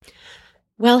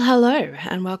Well, hello,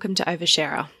 and welcome to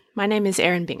Oversharer. My name is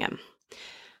Erin Bingham,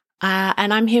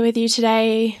 and I'm here with you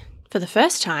today for the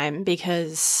first time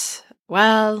because,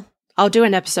 well, I'll do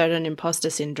an episode on imposter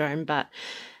syndrome, but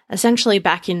essentially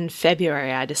back in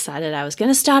February, I decided I was going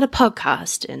to start a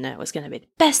podcast and it was going to be the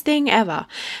best thing ever.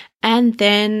 And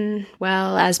then,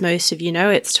 well, as most of you know,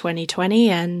 it's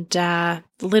 2020 and a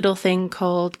little thing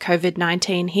called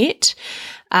COVID-19 hit,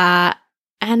 and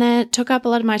it took up a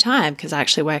lot of my time because I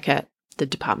actually work at the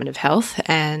Department of Health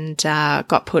and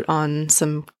got put on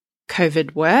some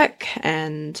COVID work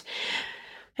and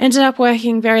ended up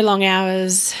working very long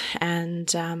hours,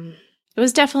 and it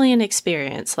was definitely an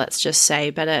experience, let's just say,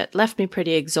 but it left me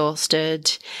pretty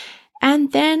exhausted.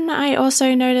 And then I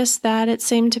also noticed that it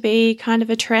seemed to be kind of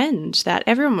a trend that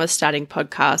everyone was starting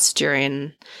podcasts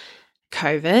during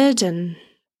COVID, and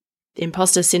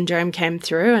imposter syndrome came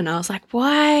through, and I was like,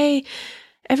 why?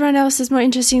 Everyone else is more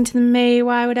interesting than me.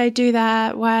 Why would I do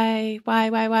that? Why?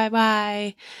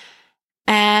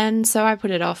 And so I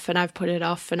put it off and I've put it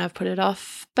off and I've put it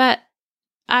off. But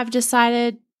I've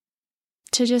decided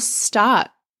to just start,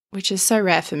 which is so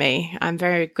rare for me. I'm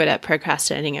very good at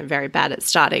procrastinating and very bad at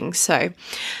starting. So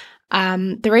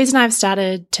the reason I've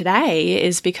started today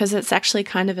is because it's actually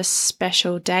kind of a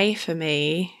special day for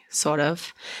me, sort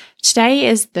of. Today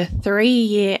is the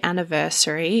 3-year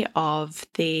anniversary of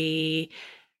the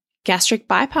gastric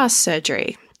bypass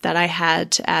surgery that I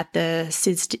had at the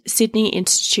Sydney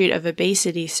Institute of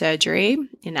Obesity Surgery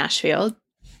in Ashfield.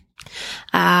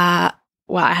 I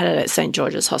had it at St.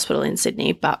 George's Hospital in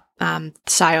Sydney, but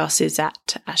SIOS is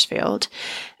at Ashfield.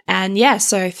 And yeah,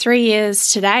 so 3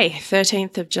 years today,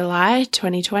 13th of July,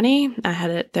 2020. I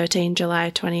had it 13 July,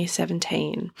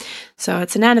 2017. So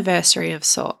it's an anniversary of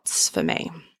sorts for me.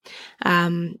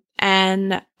 And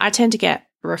I tend to get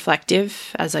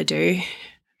reflective, as I do,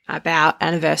 about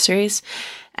anniversaries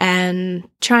and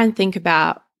try and think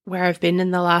about where I've been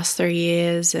in the last 3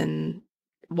 years and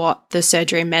what the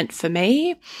surgery meant for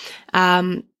me.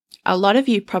 A lot of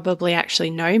you probably actually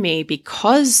know me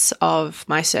because of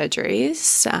my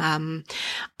surgeries.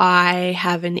 I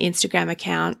have an Instagram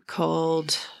account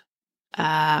called,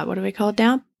 what are we called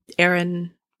now?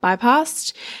 Erin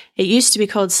Bypassed. It used to be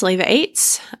called Sleeva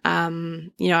Eats.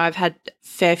 I've had a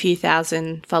fair few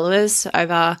thousand followers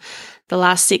over the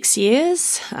last 6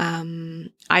 years.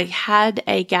 I had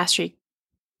a gastric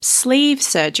sleeve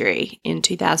surgery in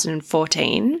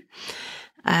 2014,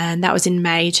 and that was in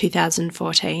May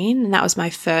 2014, and that was my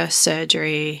first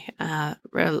surgery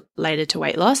related to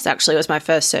weight loss. Actually, it was my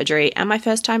first surgery and my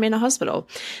first time in a hospital.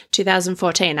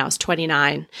 2014, I was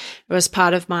 29. It was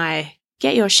part of my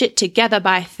get your shit together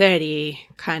by 30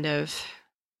 kind of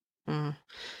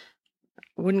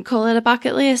wouldn't call it a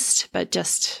bucket list, but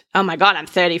just, oh my God, I'm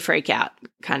 30 freak out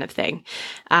kind of thing.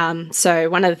 So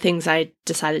one of the things I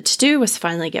decided to do was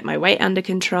finally get my weight under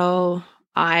control.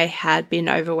 I had been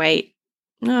overweight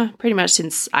pretty much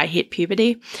since I hit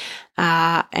puberty.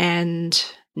 And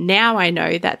now I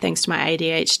know that thanks to my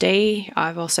ADHD,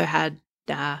 I've also had,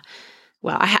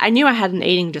 I knew I had an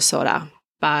eating disorder,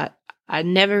 but I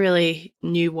never really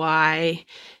knew why.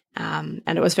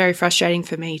 And it was very frustrating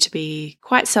for me to be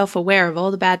quite self-aware of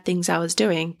all the bad things I was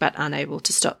doing, but unable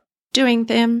to stop doing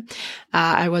them.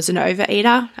 I was an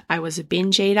overeater. I was a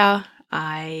binge eater.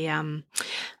 I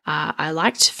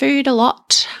liked food a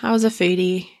lot. I was a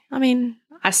foodie. I mean,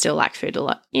 I still like food a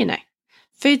lot.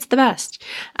 Food's the best.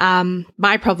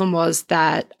 My problem was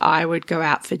that I would go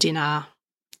out for dinner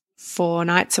 4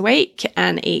 nights a week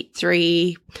and eat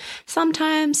 3,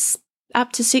 sometimes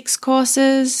up to 6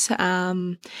 courses.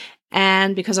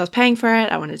 And because I was paying for it,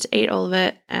 I wanted to eat all of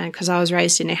it. And because I was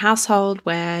raised in a household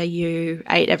where you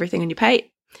ate everything on your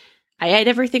plate, I ate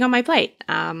everything on my plate.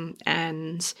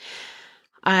 And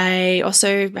I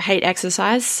also hate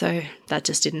exercise, so that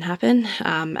just didn't happen.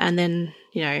 And then,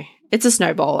 it's a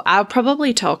snowball. I'll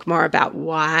probably talk more about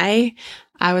why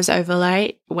I was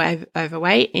overweight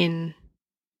in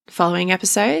following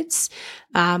episodes.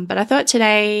 But I thought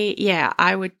today,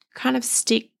 I would kind of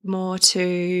stick more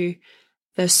to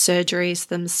the surgeries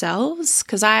themselves,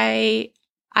 because I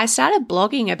started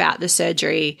blogging about the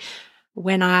surgery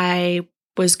when I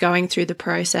was going through the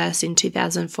process in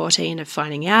 2014 of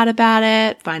finding out about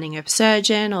it, finding a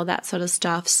surgeon, all that sort of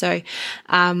stuff. So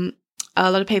a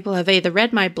lot of people have either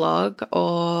read my blog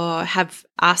or have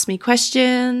asked me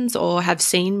questions or have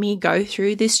seen me go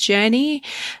through this journey.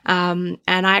 And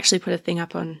I actually put a thing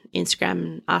up on Instagram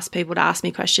and asked people to ask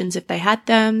me questions if they had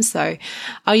them. So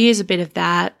I'll use a bit of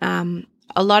that.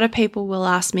 A lot of people will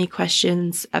ask me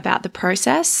questions about the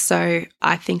process. So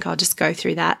I think I'll just go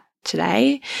through that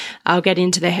today. I'll get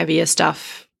into the heavier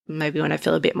stuff maybe when I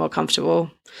feel a bit more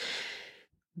comfortable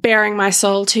bearing my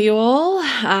soul to you all.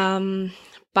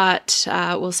 But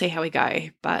we'll see how we go.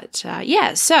 But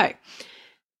yeah, so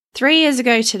 3 years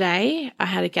ago today, I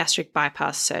had a gastric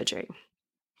bypass surgery.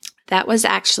 That was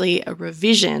actually a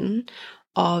revision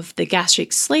of the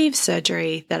gastric sleeve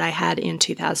surgery that I had in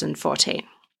 2014.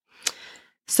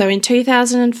 So in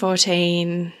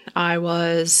 2014, I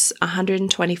was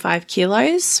 125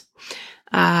 kilos.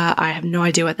 I have no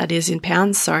idea what that is in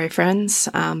pounds. Sorry, friends.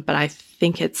 But I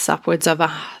think it's upwards of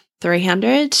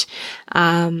 300.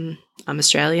 I'm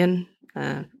Australian.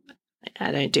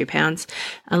 I don't do pounds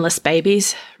unless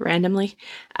babies randomly.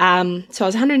 So I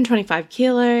was 125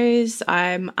 kilos.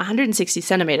 I'm 160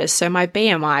 centimeters. So my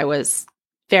BMI was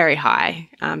very high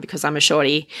because I'm a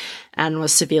shorty and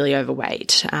was severely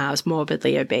overweight. I was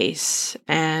morbidly obese,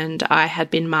 and I had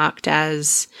been marked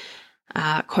as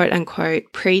quote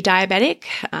unquote pre-diabetic.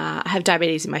 I have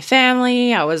diabetes in my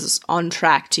family. I was on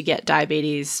track to get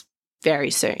diabetes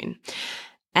very soon.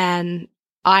 And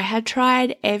I had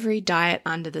tried every diet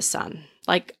under the sun.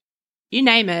 Like, you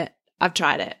name it, I've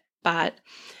tried it. But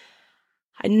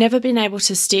I'd never been able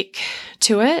to stick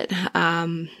to it.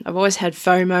 I've always had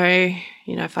FOMO.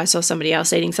 You know, if I saw somebody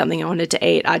else eating something I wanted to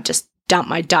eat, I'd just dump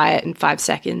my diet in 5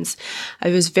 seconds. I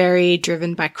was very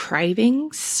driven by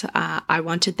cravings. I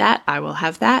wanted that. I will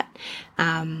have that.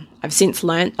 I've since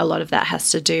learnt a lot of that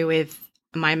has to do with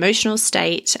my emotional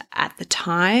state at the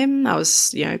time. I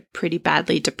was, pretty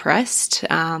badly depressed.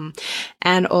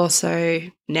 And also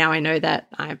now I know that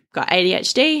I've got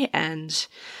ADHD, and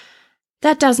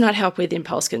that does not help with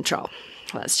impulse control,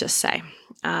 let's just say.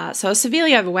 So I was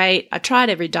severely overweight. I tried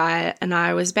every diet, and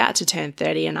I was about to turn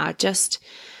 30, and I just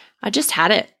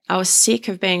had it. I was sick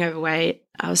of being overweight.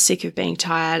 I was sick of being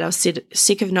tired. I was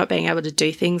sick of not being able to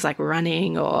do things like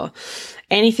running or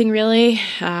anything really.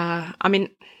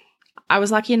 I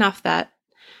was lucky enough that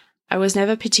I was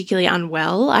never particularly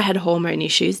unwell. I had hormone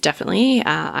issues, definitely.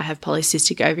 I have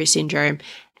polycystic ovary syndrome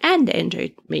and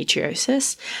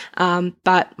endometriosis.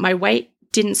 But my weight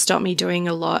didn't stop me doing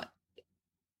a lot.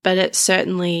 But it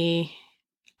certainly,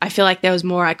 I feel like there was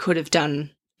more I could have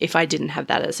done if I didn't have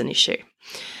that as an issue.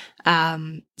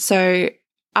 So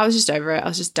I was just over it. I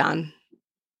was just done.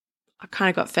 I kind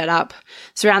of got fed up.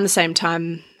 So around the same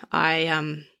time,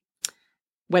 I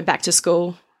went back to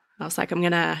school. I was like, I'm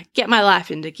going to get my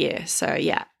life into gear. So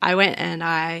yeah, I went and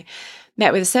I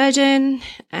met with a surgeon,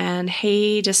 and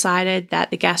he decided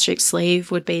that the gastric sleeve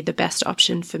would be the best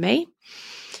option for me.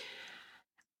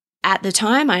 At the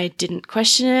time, I didn't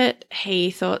question it. He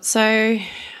thought so.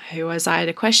 Who was I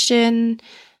to question?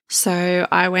 So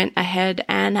I went ahead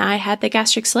and I had the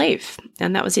gastric sleeve,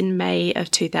 and that was in May of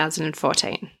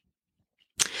 2014.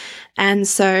 And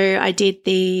so I did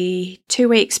the 2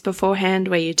 weeks beforehand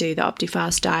where you do the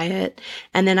OptiFast diet,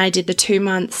 and then I did the 2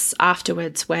 months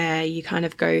afterwards where you kind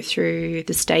of go through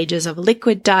the stages of a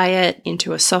liquid diet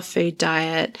into a soft food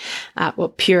diet,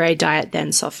 puree diet,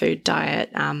 then soft food diet.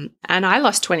 And I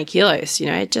lost 20 kilos,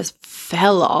 it just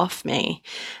fell off me.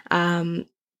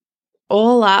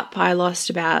 All up, I lost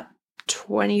about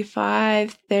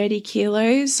 25, 30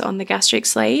 kilos on the gastric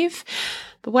sleeve.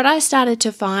 But what I started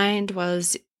to find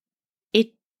was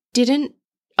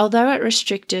although it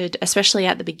restricted, especially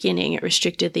at the beginning, it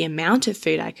restricted the amount of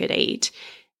food I could eat,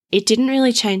 it didn't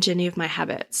really change any of my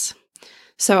habits.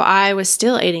 So I was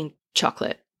still eating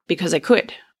chocolate because I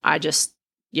could. I just,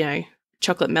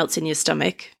 chocolate melts in your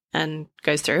stomach and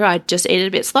goes through. I just eat it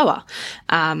a bit slower.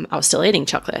 I was still eating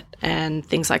chocolate and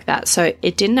things like that. So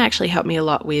it didn't actually help me a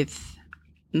lot with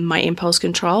my impulse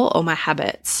control or my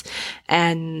habits.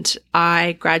 And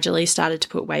I gradually started to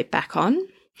put weight back on.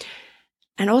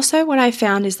 And also what I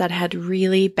found is that I had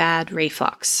really bad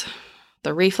reflux.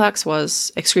 The reflux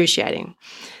was excruciating.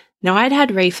 Now, I'd had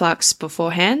reflux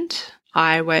beforehand.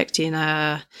 I worked in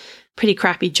a pretty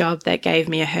crappy job that gave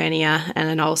me a hernia and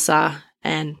an ulcer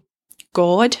and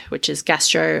GORD, which is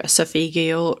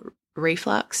gastroesophageal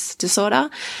reflux disorder.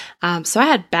 So I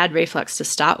had bad reflux to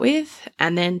start with,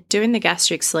 and then doing the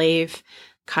gastric sleeve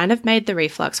kind of made the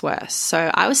reflux worse.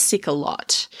 So I was sick a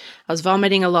lot. I was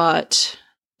vomiting a lot.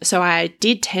 So I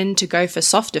did tend to go for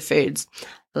softer foods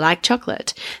like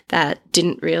chocolate that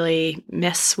didn't really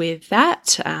mess with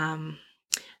that.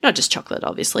 Not just chocolate,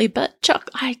 obviously, but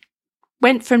I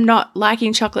went from not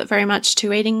liking chocolate very much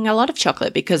to eating a lot of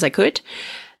chocolate because I could.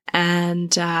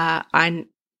 And I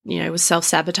was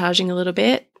self-sabotaging a little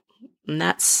bit. And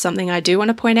that's something I do want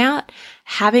to point out.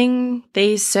 Having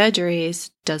these surgeries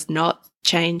does not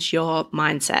change your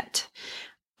mindset.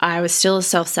 I was still a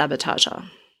self-sabotager.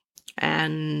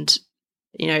 And,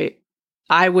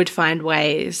 I would find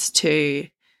ways to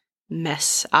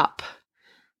mess up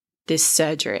this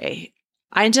surgery.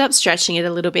 I ended up stretching it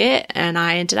a little bit, and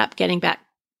I ended up getting back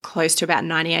close to about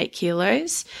 98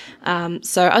 kilos.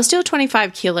 So I was still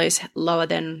 25 kilos lower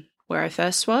than where I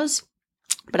first was,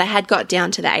 but I had got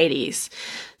down to the 80s.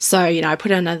 So, I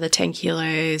put on another 10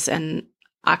 kilos, and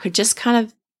I could just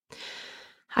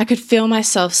I could feel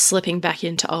myself slipping back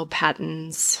into old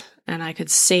patterns, and I could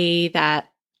see that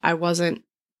I wasn't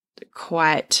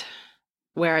quite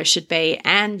where I should be.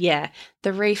 And yeah,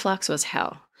 the reflux was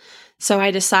hell. So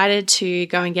I decided to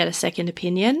go and get a second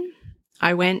opinion.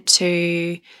 I went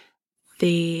to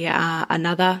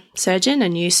another surgeon, a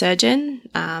new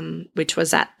surgeon, which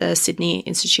was at the Sydney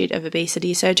Institute of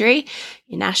Obesity Surgery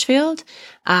in Ashfield.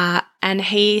 And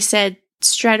he said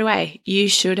straight away, you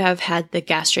should have had the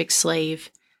gastric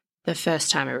sleeve the first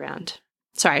time around.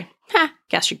 Sorry,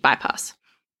 gastric bypass.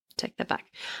 Take that back.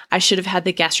 I should have had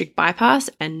the gastric bypass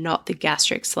and not the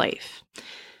gastric sleeve.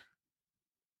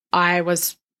 I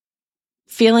was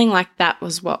feeling like that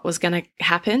was what was going to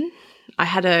happen. I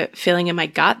had a feeling in my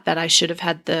gut that I should have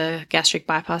had the gastric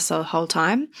bypass the whole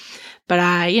time. But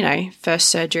first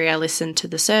surgery, I listened to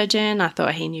the surgeon. I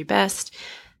thought he knew best.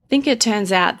 I think it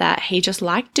turns out that he just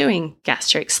liked doing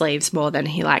gastric sleeves more than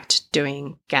he liked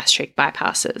doing gastric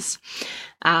bypasses.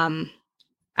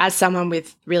 As someone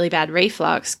with really bad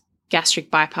reflux, gastric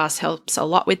bypass helps a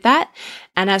lot with that.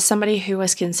 And as somebody who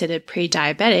was considered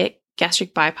pre-diabetic,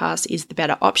 gastric bypass is the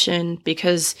better option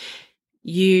because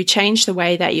you change the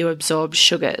way that you absorb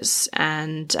sugars,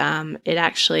 and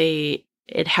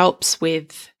it helps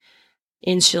with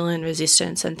insulin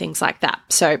resistance and things like that.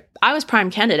 So I was prime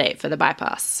candidate for the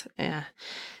bypass. Yeah.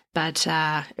 But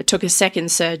it took a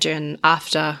second surgeon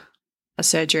after a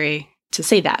surgery to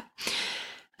see that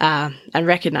and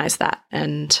recognize that,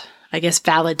 and I guess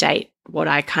validate what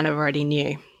I kind of already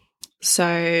knew.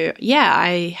 So yeah,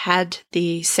 I had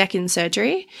the second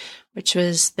surgery, which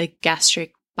was the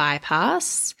gastric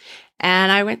bypass,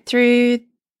 and I went through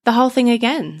the whole thing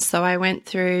again. So I went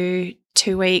through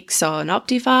 2 weeks on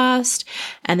Optifast,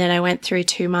 and then I went through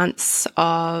 2 months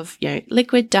of,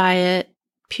 liquid diet,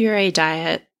 puree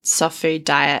diet, soft food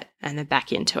diet, and then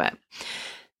back into it.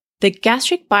 The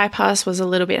gastric bypass was a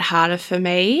little bit harder for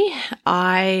me.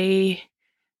 I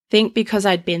think because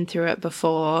I'd been through it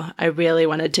before, I really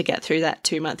wanted to get through that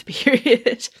 2-month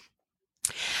period.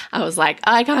 I was like,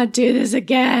 I can't do this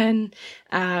again.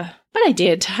 But I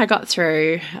did. I got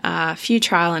through a few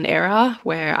trial and error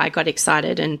where I got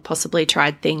excited and possibly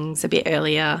tried things a bit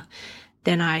earlier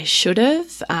than I should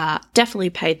have.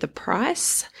 Definitely paid the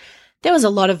price. There was a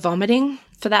lot of vomiting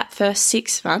for that first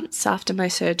 6 months after my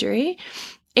surgery.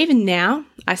 Even now,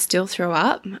 I still throw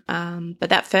up. But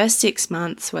that first 6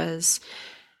 months was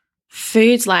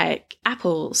foods like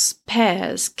apples,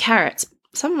 pears, carrots,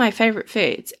 some of my favorite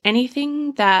foods,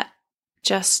 anything that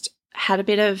just had a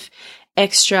bit of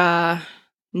extra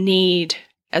need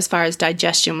as far as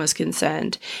digestion was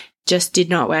concerned, just did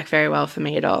not work very well for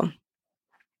me at all.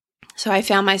 So I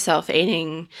found myself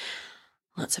eating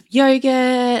lots of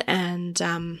yogurt, and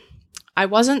I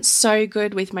wasn't so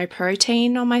good with my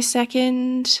protein on my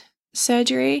second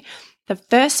surgery. The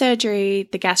first surgery,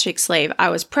 the gastric sleeve, I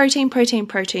was protein,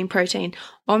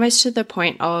 almost to the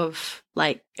point of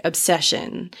like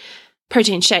obsession.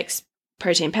 Protein shakes,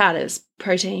 protein powders,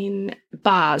 protein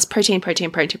bars, protein,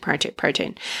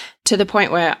 to the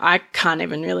point where I can't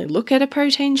even really look at a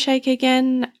protein shake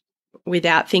again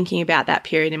without thinking about that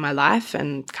period in my life,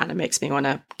 and kind of makes me want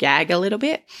to gag a little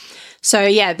bit. So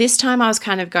yeah, this time I was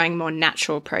kind of going more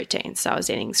natural protein. So I was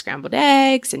eating scrambled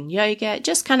eggs and yogurt,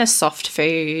 just kind of soft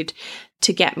food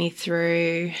to get me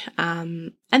through.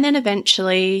 And then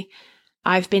eventually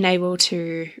I've been able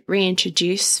to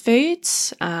reintroduce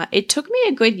foods. It took me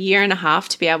a good 1.5 years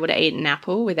to be able to eat an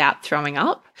apple without throwing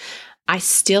up. I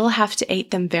still have to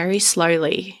eat them very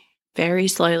slowly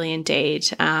indeed,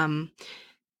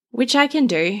 which I can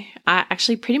do.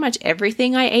 Actually, pretty much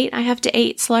everything I eat, I have to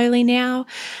eat slowly now.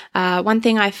 One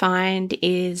thing I find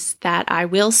is that I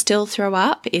will still throw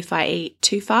up if I eat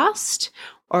too fast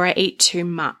or I eat too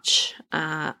much.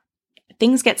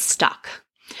 Things get stuck.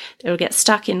 It'll get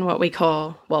stuck in what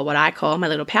I call my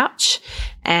little pouch.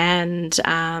 And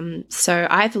so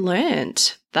I've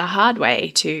learned the hard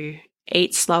way to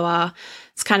eat slower.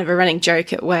 It's kind of a running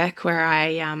joke at work where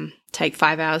I take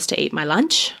 5 hours to eat my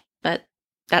lunch, but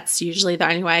that's usually the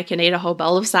only way I can eat a whole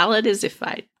bowl of salad is if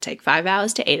I take 5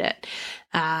 hours to eat it.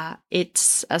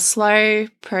 It's a slow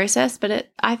process, but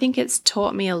I think it's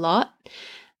taught me a lot.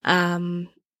 It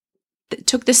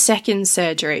took the second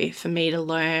surgery for me to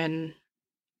learn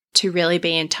to really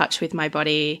be in touch with my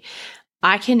body.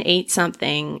 I can eat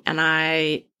something and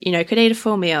I, could eat a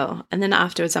full meal, and then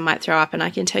afterwards I might throw up, and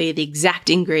I can tell you the exact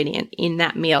ingredient in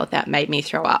that meal that made me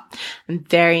throw up. I'm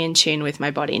very in tune with my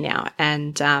body now.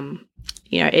 And,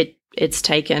 it's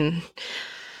taken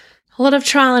a lot of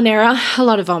trial and error, a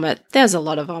lot of vomit. There's a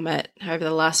lot of vomit over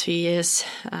the last few years.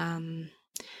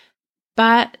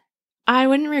 But I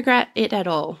wouldn't regret it at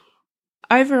all.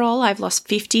 Overall, I've lost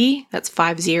 50, that's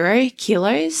 50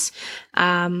 kilos.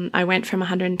 I went from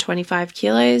 125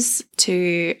 kilos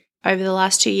to, over the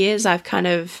last 2 years, I've kind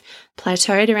of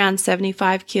plateaued around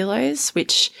 75 kilos,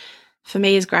 which for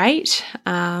me is great.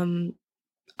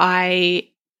 I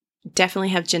definitely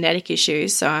have genetic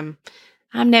issues, so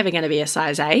I'm never going to be a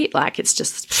size 8. Like, it's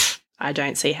just, I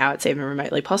don't see how it's even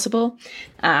remotely possible.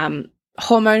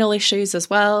 Hormonal issues as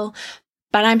well.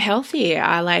 But I'm healthy.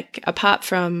 Apart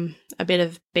from a bit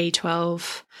of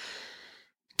B12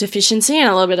 deficiency and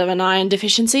a little bit of an iron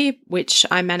deficiency, which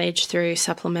I manage through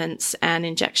supplements and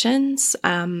injections,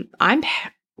 I'm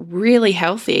really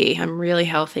healthy. I'm really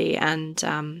healthy, and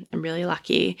I'm really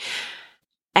lucky.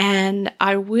 And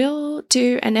I will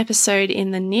do an episode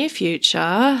in the near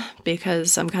future,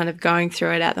 because I'm kind of going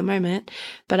through it at the moment,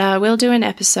 but I will do an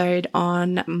episode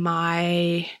on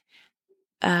my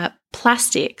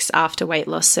plastics after weight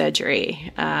loss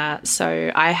surgery.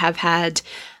 So I have had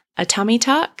a tummy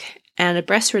tuck and a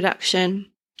breast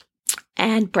reduction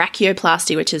and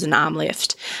brachioplasty, which is an arm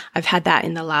lift. I've had that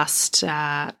in the last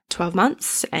 12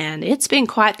 months, and it's been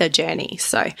quite the journey.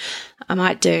 So I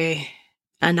might do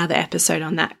another episode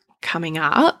on that coming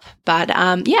up. But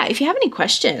if you have any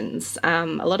questions, a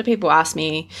lot of people ask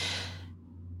me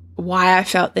why I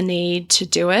felt the need to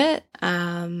do it.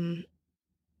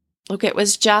 Look, it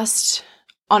was just,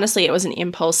 honestly, it was an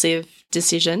impulsive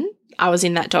decision. I was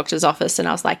in that doctor's office and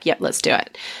I was like, yep, let's do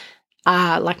it.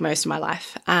 Like most of my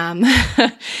life.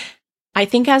 I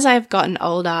think as I've gotten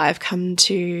older, I've come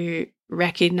to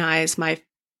recognize my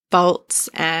faults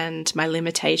and my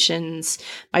limitations,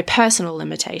 my personal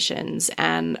limitations.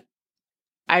 And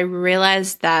I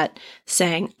realized that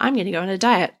saying, I'm going to go on a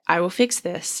diet, I will fix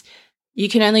this. You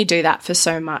can only do that for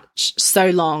so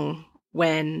long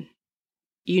when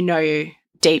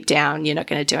deep down you're not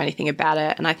going to do anything about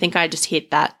it. And I think I just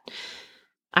hit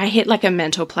like a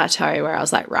mental plateau where I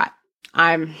was like, right,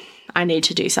 I need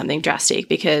to do something drastic,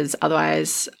 because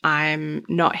otherwise I'm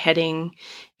not heading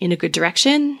in a good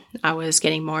direction. I was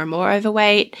getting more and more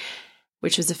overweight,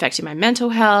 which was affecting my mental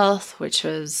health, which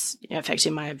was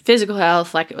affecting my physical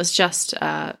health. Like, it was just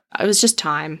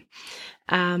time.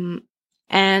 And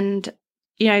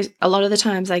a lot of the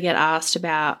times I get asked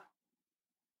about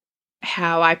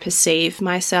how I perceive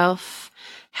myself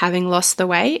having lost the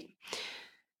weight.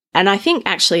 And I think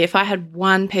actually, if I had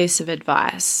one piece of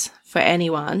advice for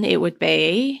anyone, it would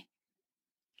be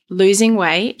losing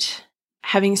weight,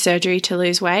 having surgery to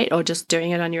lose weight, or just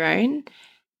doing it on your own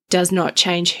does not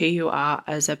change who you are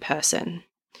as a person.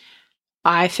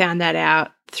 I found that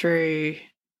out through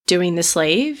doing the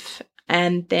sleeve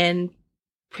and then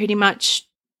pretty much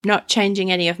not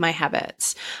changing any of my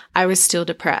habits. I was still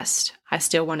depressed. I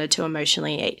still wanted to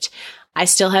emotionally eat. I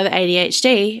still have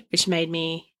ADHD, which made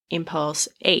me impulse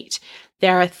eat.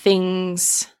 There are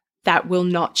things that will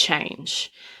not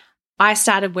change. I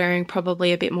started wearing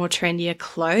probably a bit more trendier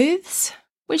clothes,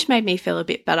 which made me feel a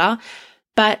bit better.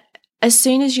 But as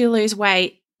soon as you lose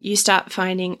weight, you start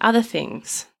finding other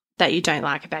things that you don't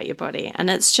like about your body. And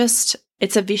it's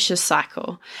a vicious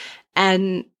cycle.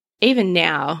 And even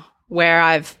now, where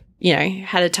I've,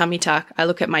 had a tummy tuck, I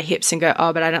look at my hips and go,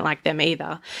 oh, but I don't like them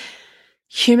either.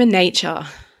 Human nature.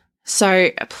 So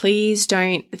please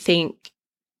don't think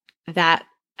that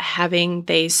having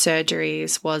these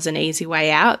surgeries was an easy way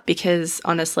out, because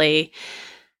honestly,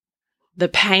 the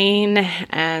pain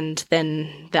and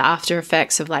then the after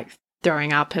effects of like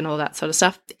throwing up and all that sort of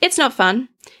stuff, it's not fun.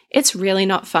 It's really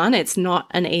not fun. It's not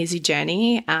an easy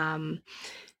journey.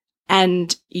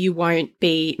 And you won't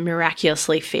be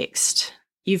miraculously fixed.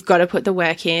 You've got to put the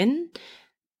work in,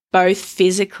 both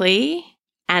physically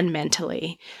and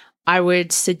mentally. I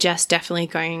would suggest definitely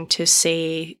going to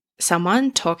see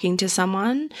someone, talking to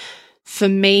someone. For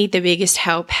me, the biggest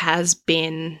help has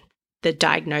been the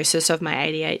diagnosis of my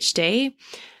ADHD.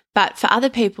 But for other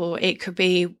people, it could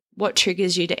be what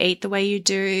triggers you to eat the way you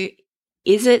do.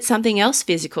 Is it something else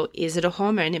physical? Is it a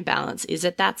hormone imbalance? Is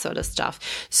it that sort of stuff?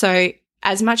 So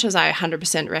as much as I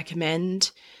 100%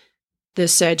 recommend the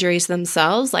surgeries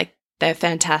themselves, like they're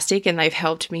fantastic and they've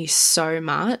helped me so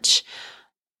much,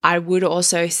 I would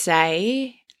also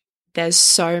say there's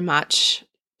so much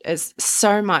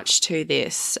to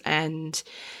this, and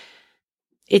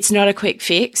it's not a quick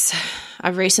fix.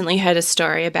 I've recently heard a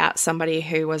story about somebody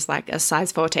who was like a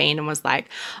size 14 and was like,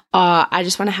 oh, I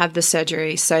just want to have the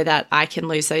surgery so that I can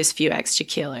lose those few extra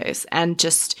kilos. And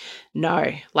just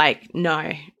no,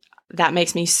 that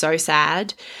makes me so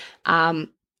sad.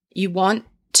 You want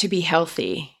to be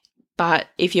healthy, but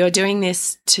if you're doing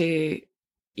this to,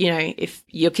 if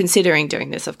you're considering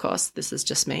doing this, of course, this is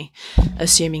just me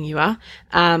assuming you are,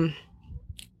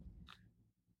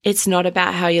 it's not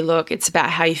about how you look, it's about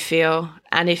how you feel.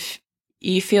 And if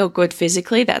you feel good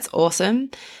physically, that's awesome,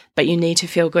 but you need to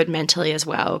feel good mentally as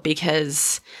well,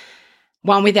 because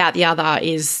one without the other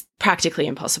is practically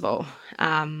impossible.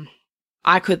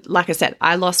 I could, like I said,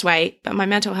 I lost weight, but my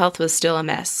mental health was still a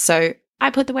mess. So I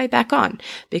put the weight back on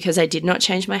because I did not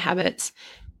change my habits.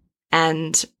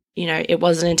 And, it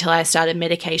wasn't until I started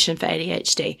medication for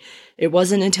ADHD, it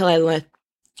wasn't until I learned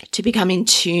to become in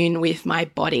tune with my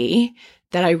body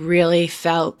that I really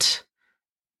felt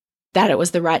that it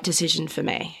was the right decision for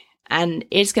me. And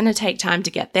it's going to take time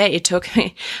to get there. It took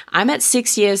me, I'm at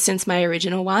 6 years since my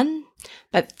original one,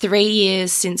 but 3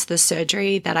 years since the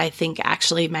surgery that I think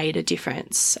actually made a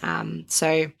difference.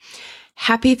 So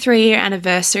happy 3-year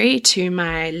anniversary to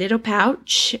my little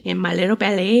pouch in my little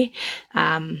belly.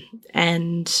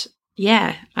 And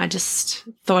yeah, I just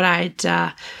thought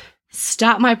I'd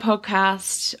start my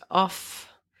podcast off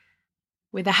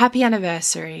with a happy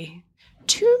anniversary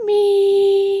to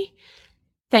me.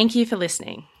 Thank you for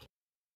listening.